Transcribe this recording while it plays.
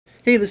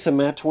Hey, this is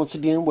Matt once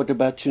again. Welcome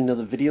back to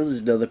another video. This is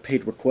another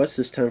paid request,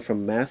 this time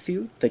from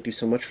Matthew. Thank you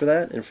so much for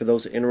that. And for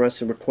those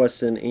interested in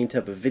requesting any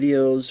type of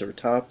videos or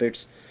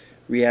topics,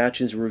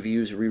 reactions,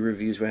 reviews,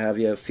 re-reviews, what have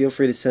you, feel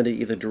free to send it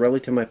either directly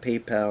to my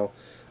PayPal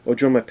or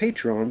join my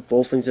Patreon.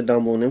 Both links are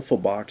down below in the info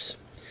box.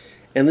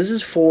 And this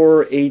is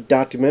for a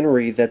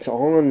documentary that's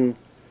on...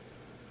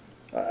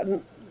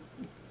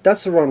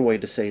 that's the wrong way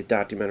to say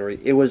documentary.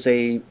 It was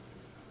a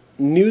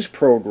news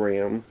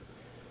program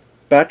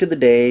back in the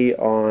day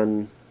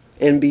on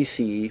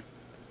NBC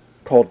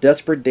called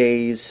Desperate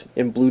Days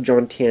in Blue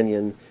John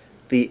Canyon,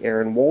 the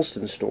Aron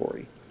Ralston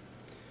story.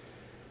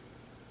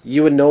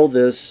 You would know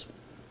this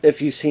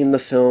if you've seen the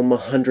film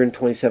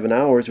 127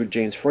 Hours with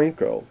James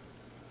Franco,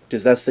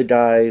 because that's the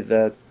guy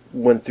that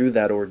went through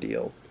that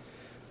ordeal.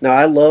 Now,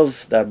 I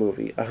love that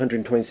movie,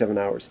 127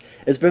 Hours.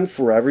 It's been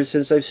forever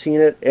since I've seen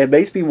it. It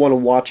makes me want to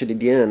watch it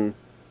again.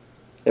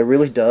 It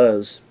really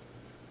does.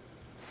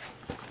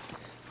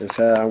 In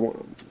fact, I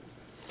want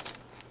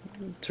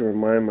to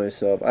remind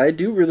myself, I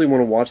do really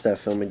want to watch that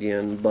film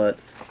again, but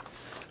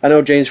I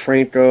know James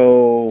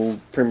Franco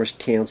pretty much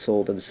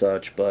canceled and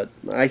such, but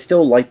I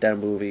still like that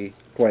movie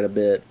quite a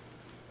bit.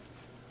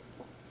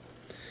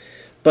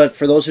 But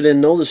for those who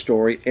didn't know the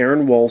story,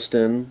 Aron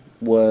Ralston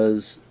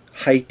was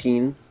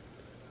hiking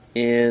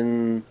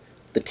in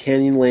the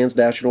Canyonlands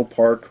National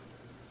Park,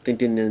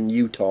 thinking in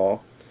Utah.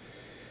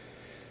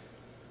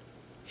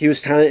 He was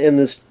kind of in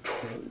this,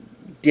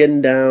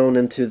 getting down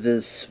into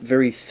this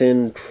very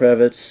thin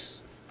crevice,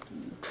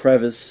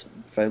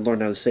 if I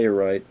learned how to say it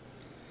right.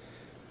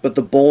 But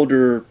the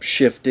boulder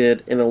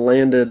shifted and it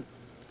landed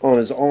on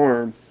his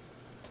arm,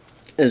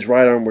 and his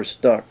right arm was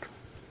stuck.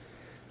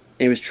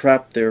 And he was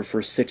trapped there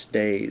for 6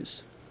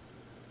 days.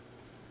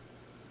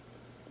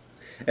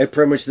 And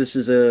pretty much this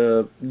is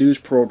a news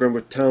program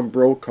with Tom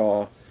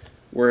Brokaw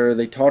where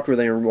they talked with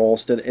Aron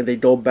Ralston and they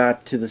go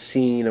back to the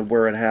scene of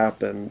where it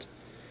happened.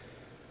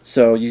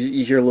 So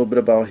you hear a little bit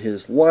about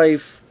his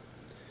life.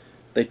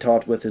 They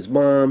talked with his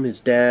mom,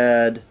 his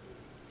dad,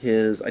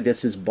 his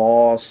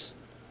boss,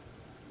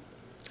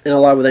 and a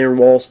lot with Aron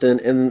Ralston,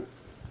 and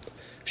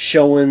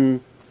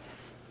showing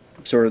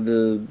sort of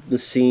the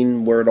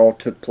scene where it all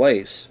took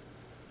place.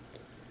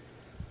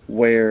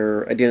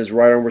 Where again his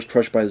right arm was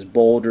crushed by his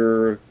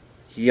boulder.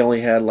 He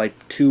only had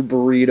like 2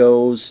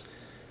 burritos,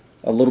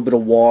 a little bit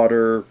of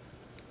water,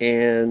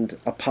 and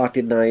a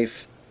pocket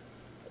knife.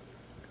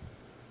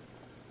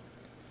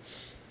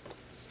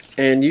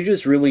 And you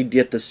just really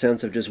get the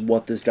sense of just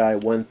what this guy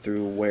went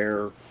through,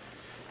 where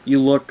you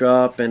look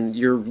up and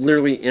you're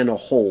literally in a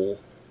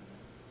hole.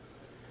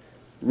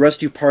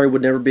 Rescue party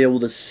would never be able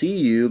to see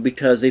you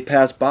because they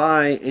pass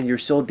by and you're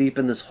so deep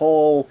in this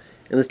hole,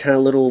 and this kind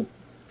of little,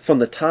 from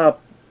the top,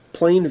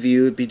 plane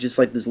view, it'd be just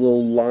like this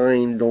little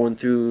line going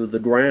through the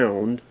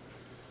ground.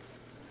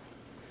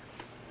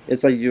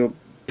 It's like you're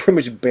pretty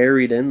much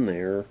buried in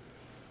there.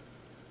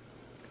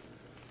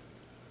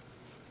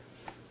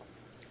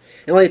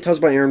 And like it tells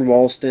about Aron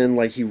Ralston,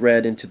 like he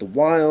read Into the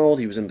Wild,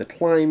 he was into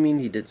climbing,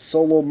 he did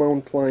solo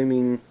mountain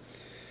climbing,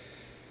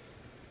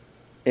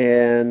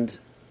 and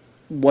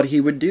what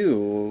he would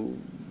do,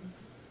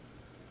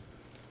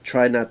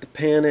 try not to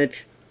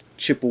panic,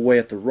 chip away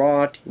at the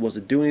rock. He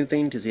wasn't doing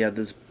anything because he had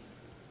this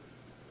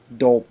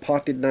dull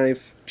pocket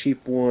knife,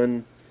 cheap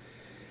one.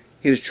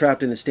 He was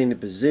trapped in a standing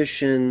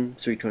position,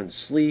 so he couldn't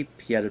sleep.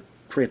 He had to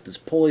create this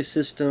pulley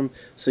system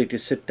so he could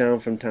sit down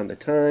from time to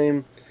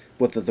time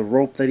with the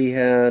rope that he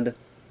had.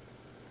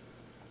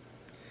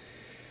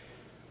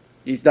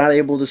 He's not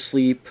able to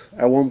sleep.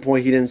 At one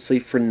point he didn't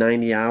sleep for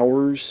 90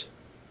 hours,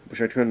 which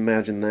I couldn't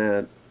imagine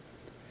that.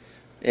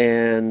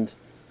 And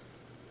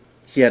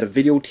he had a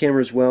video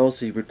camera as well,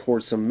 so he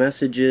records some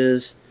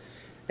messages.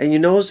 And you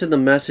notice in the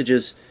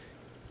messages,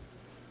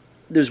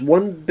 there's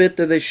one bit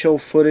that they show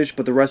footage,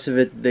 but the rest of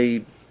it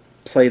they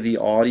play the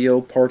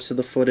audio parts of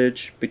the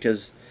footage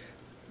because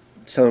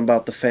something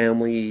about the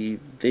family,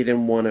 they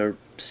didn't want to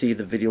see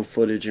the video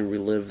footage and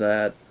relive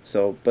that.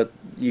 So, but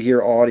you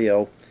hear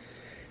audio,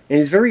 and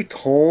he's very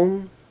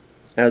calm,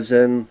 as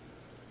in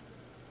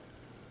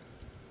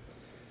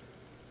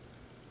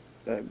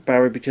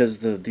probably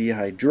because of the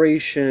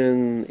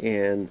dehydration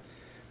and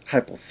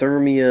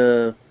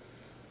hypothermia.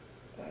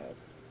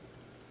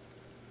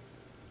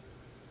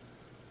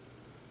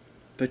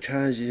 But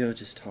kind of,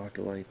 just talk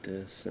like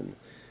this and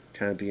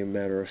kind of be a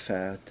matter of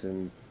fact,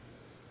 and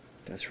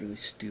that's really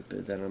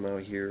stupid that I'm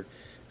out here.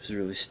 It was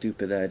really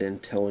stupid that I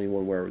didn't tell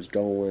anyone where I was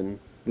going.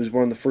 It was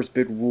one of the first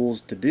big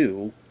rules to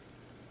do.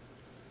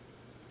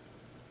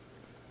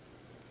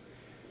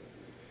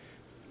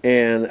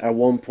 And at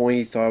one point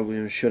he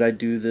thought, should I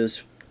do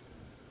this?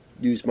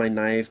 Use my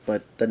knife,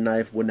 but the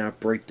knife would not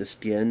break the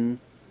skin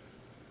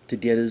to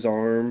get his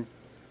arm.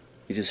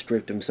 He just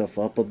stripped himself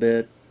up a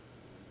bit.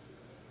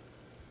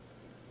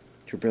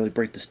 Could barely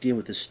break the skin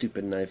with his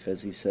stupid knife,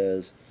 as he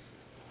says.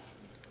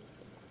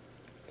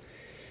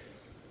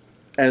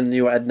 And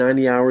at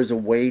 90 hours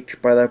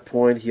awake by that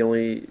point, he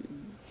only,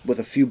 with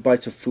a few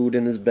bites of food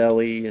in his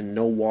belly and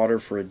no water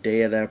for a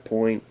day at that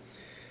point,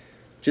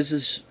 just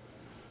as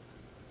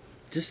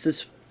just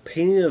this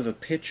painting of a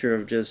picture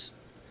of just,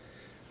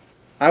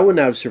 I would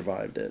not have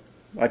survived it.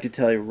 I could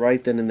tell you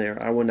right then and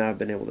there, I would not have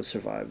been able to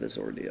survive this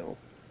ordeal.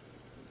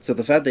 So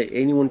the fact that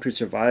anyone could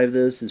survive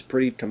this is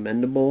pretty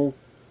commendable.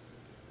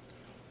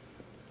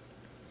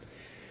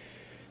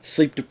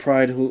 Sleep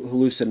deprived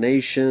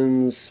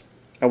hallucinations.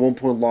 At one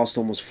point lost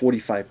almost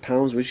 45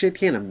 pounds, which I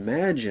can't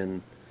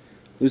imagine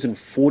losing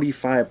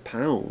 45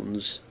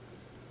 pounds.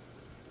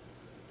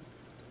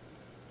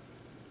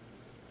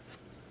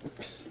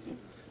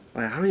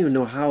 I don't even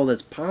know how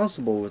that's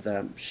possible with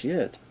that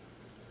shit.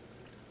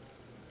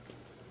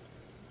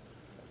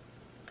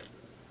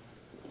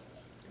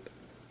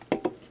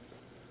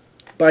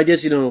 But I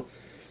guess,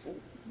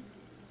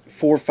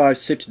 4, 5,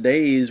 6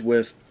 days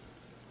with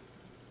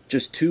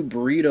just 2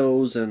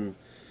 burritos and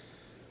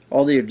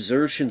all the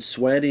exertion,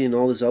 sweating, and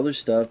all this other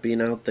stuff,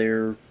 being out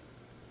there,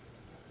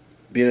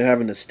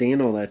 having to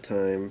stand all that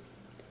time.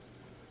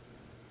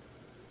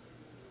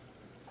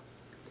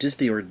 Just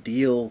the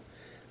ordeal,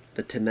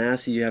 the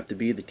tenacity you have to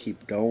be to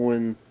keep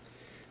going.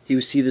 He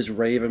would see this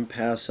raven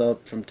pass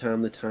up from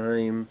time to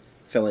time,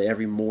 felt like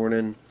every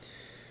morning.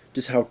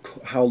 Just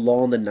how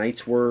long the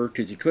nights were,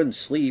 because you couldn't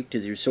sleep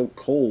because you're so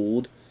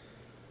cold,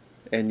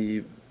 and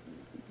you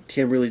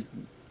can't really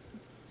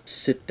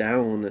sit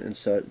down and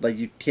such. Like,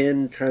 you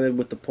can kind of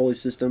with the pulley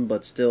system,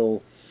 but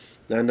still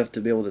not enough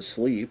to be able to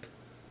sleep.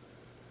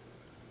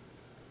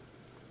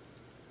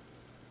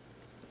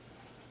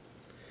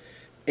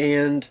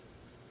 And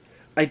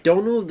I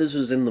don't know if this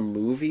was in the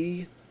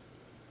movie.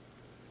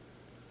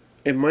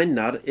 It might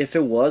not. If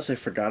it was, I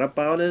forgot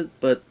about it,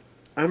 but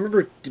I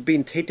remember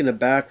being taken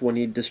aback when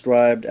he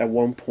described at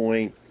one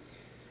point,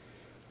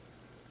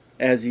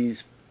 as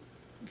he's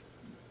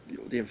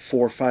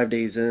 4 or 5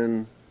 days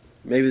in,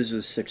 maybe this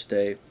was the 6th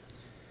day,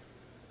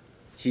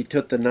 he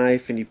took the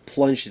knife and he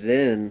plunged it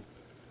in.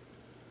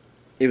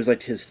 It was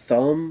like his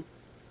thumb,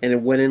 and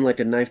it went in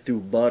like a knife through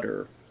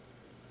butter.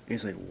 And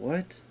he's like,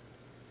 what?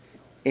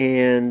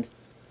 And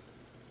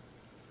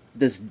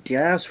this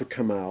gas would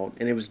come out,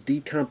 and it was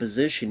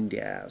decomposition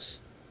gas.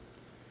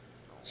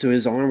 So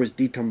his arm was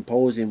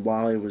decomposing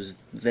while it was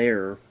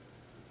there.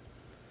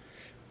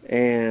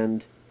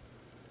 And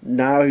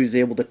now he was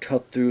able to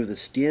cut through the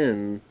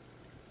skin,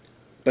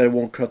 but it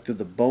won't cut through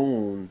the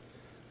bone.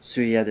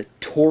 So he had to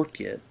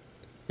torque it,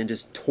 and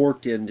just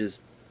torqued it and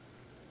just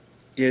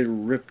get it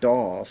ripped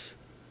off.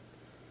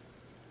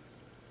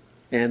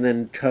 And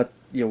then cut,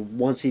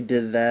 once he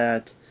did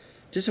that,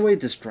 just the way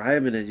he's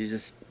describing it, you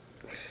just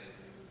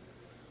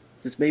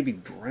made me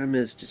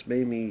grimace, just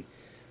made me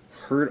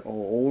hurt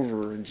all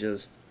over, and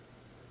just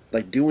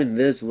like doing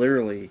this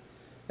literally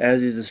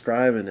as he's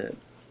describing it,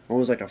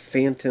 almost like a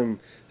phantom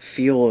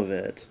feel of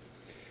it.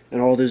 And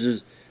all this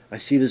is, I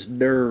see this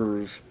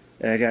nerve,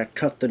 and I gotta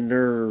cut the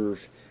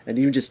nerve, and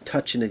even just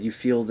touching it, you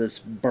feel this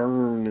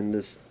burn and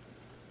this.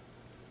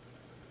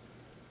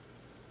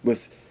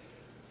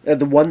 And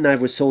the one knife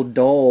was so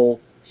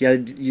dull, he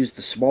had to use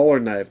the smaller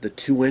knife, the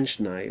 2-inch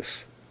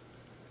knife.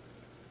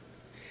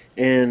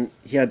 And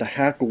he had to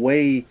hack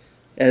away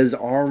at his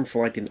arm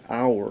for like an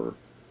hour.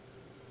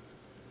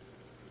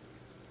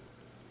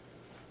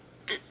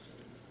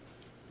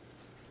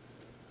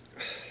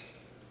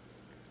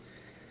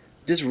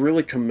 Just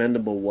really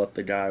commendable what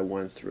the guy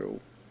went through.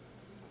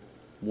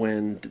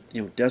 When,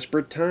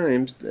 desperate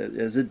times,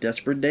 as in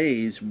desperate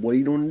days, what are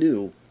you going to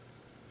do?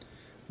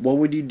 What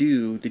would you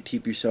do to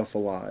keep yourself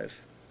alive?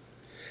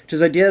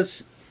 Because I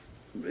guess,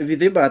 if you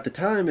think about it at the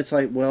time, it's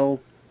like,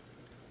 well,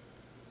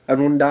 I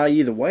don't die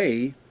either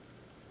way,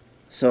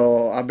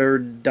 so I better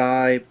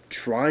die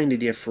trying to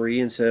get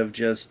free instead of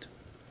just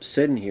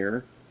sitting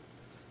here.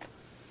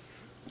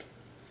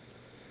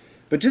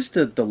 But just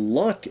the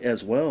luck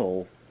as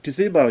well. To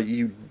think about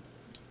you,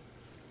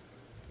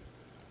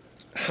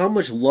 how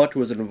much luck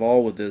was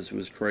involved with this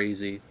was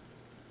crazy.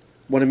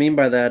 What I mean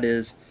by that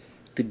is,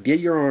 to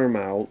get your arm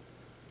out,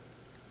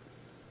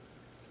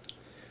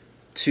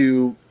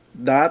 to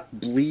not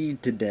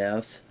bleed to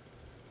death,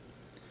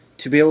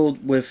 to be able,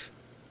 with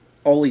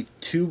only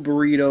 2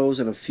 burritos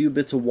and a few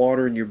bits of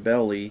water in your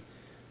belly,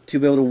 to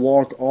be able to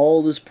walk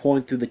all this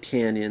point through the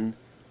canyon.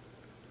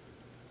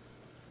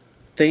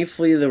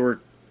 Thankfully, there were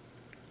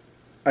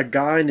a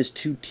guy and his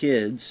 2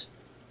 kids,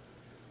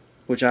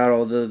 which I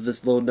don't know,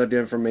 this little nugget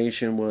of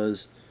information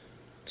was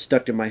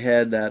stuck in my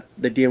head, that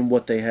they did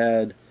what they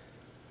had,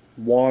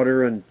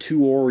 water and 2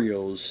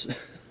 Oreos.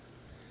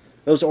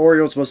 Those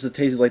Oreos must have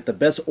tasted like the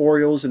best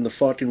Oreos in the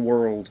fucking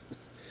world.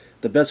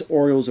 The best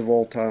Oreos of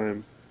all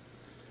time.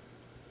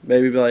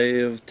 Maybe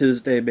like, to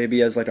this day, maybe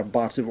he has like a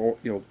box of,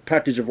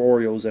 package of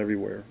Oreos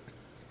everywhere.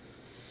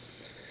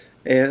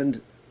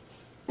 And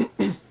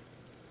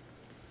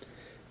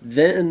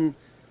then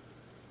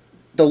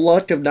the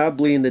luck of not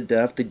bleeding to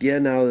death, to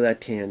getting out of that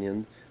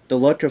canyon, the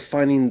luck of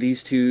finding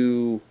these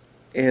 2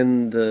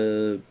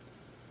 and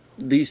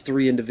these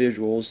 3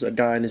 individuals, a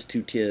guy and his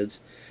 2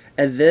 kids,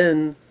 and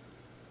then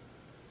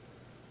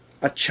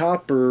a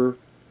chopper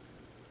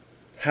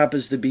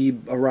happens to be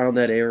around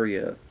that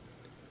area.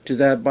 Because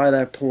by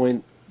that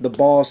point, the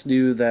boss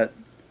knew that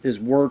his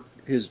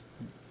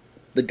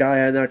the guy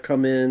had not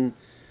come in.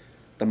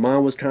 The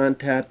mom was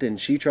contacted, and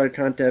she tried to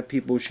contact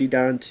people. She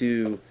got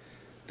into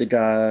the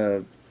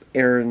guy,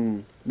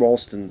 Aron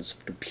Ralston's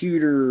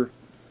computer,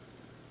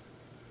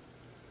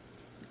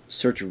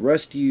 search and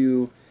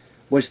rescue,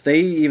 which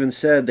they even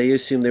said they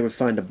assumed they would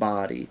find a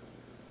body.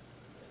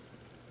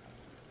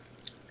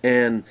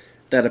 And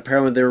that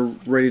apparently they're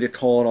ready to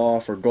call it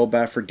off or go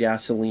back for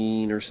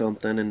gasoline or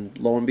something, and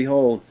lo and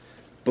behold,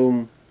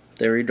 boom,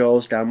 there he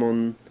goes, got him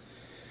on.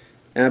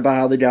 And about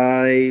how the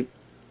guy,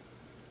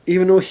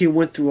 even though he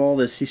went through all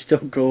this, he still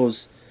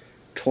goes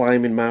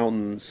climbing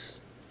mountains,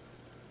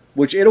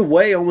 which in a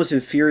way almost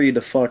infuriated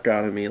the fuck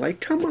out of me.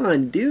 Like, come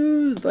on,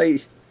 dude,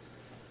 like.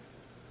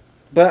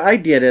 But I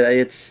get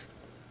it.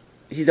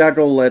 He's not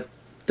gonna let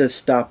this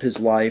stop his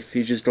life.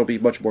 He's just gonna be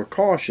much more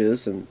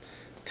cautious and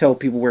tell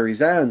people where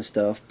he's at and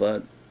stuff.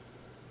 But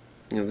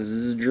this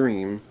is his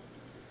dream.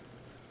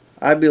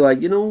 I'd be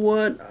like, you know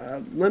what?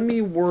 Let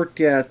me work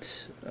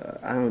at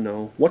I don't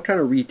know, what kind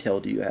of retail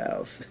do you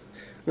have?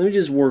 Let me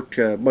just work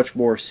a much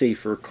more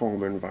safer,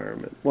 calmer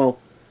environment. Well,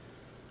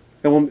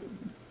 it won't.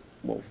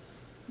 Well,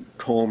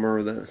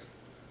 calmer.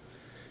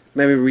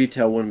 Maybe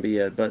retail wouldn't be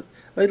it, but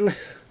let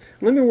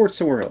me work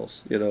somewhere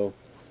else.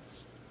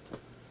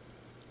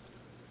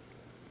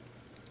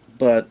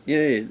 But yeah,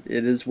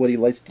 it is what he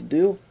likes to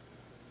do.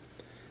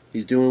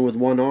 He's doing it with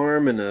one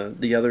arm, and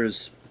the other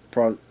is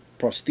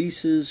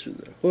prosthesis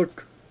with a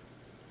hook.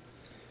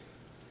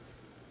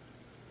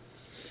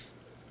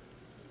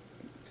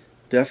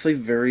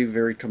 Definitely very,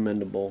 very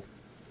commendable.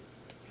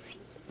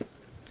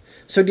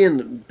 So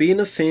again, being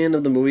a fan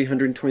of the movie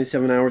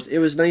 127 Hours, it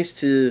was nice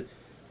to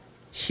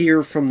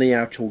hear from the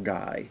actual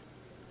guy.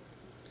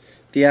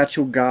 The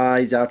actual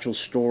guy's actual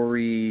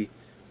story,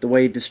 the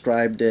way he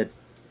described it,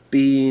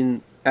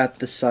 being at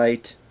the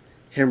site,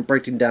 him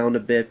breaking down a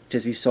bit,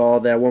 because he saw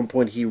that at one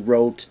point he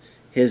wrote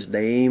his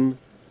name,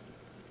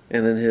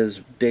 and then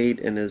his date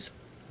and his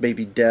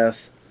baby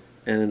death,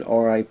 and an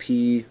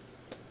R.I.P.,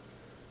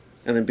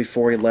 and then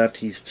before he left,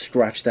 he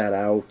scratched that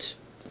out.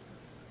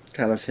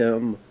 Kind of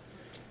him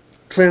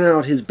clearing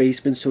out his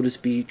basement, so to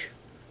speak.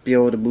 Be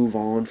able to move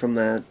on from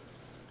that.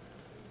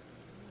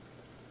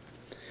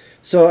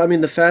 So, I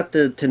mean, the fact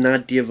that to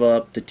not give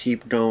up, to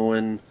keep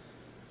going,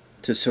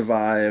 to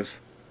survive,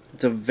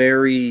 it's a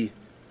very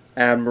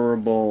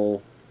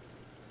admirable,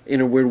 in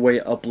a weird way,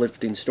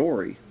 uplifting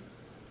story.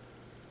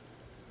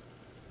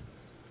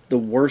 The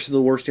worst of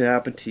the worst can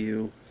happen to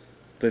you,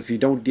 but if you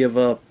don't give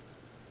up,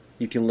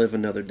 you can live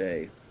another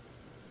day.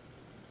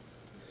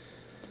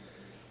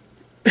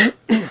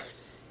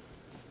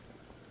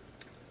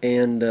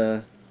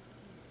 And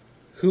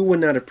who would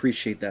not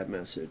appreciate that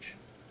message?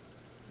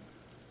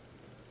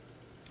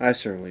 I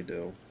certainly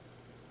do.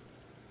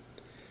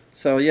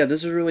 So yeah,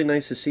 this is really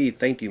nice to see.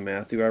 Thank you,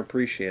 Matthew. I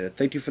appreciate it.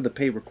 Thank you for the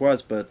paid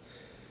request, but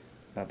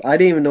I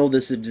didn't even know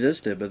this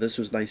existed, but this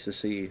was nice to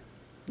see.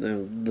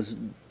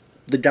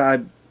 The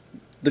guy,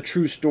 the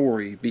true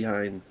story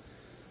behind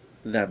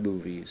that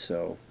movie.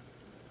 So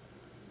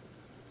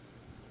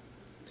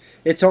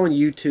it's on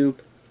YouTube.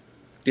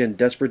 Again,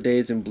 Desperate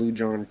Days in Blue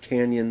John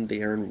Canyon,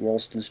 the Aron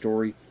Ralston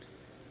story.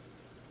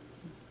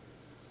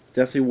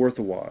 Definitely worth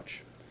a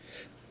watch.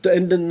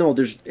 And no,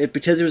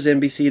 because it was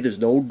NBC. There's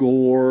no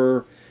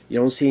gore. You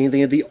don't see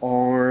anything of the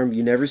arm.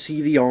 You never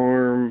see the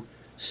arm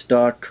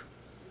stuck.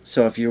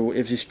 So if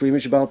you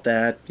squeamish about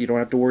that, you don't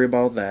have to worry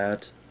about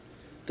that.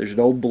 There's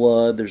no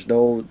blood. There's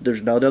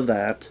none of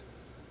that.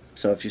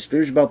 So if you're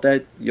squeamish about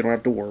that, you don't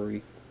have to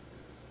worry.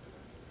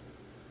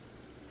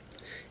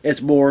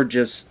 It's more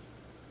just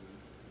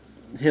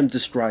him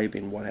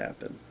describing what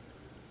happened.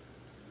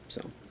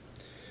 So,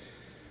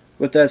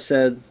 with that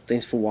said,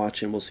 thanks for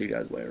watching. We'll see you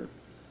guys later.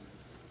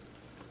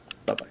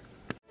 Bye-bye.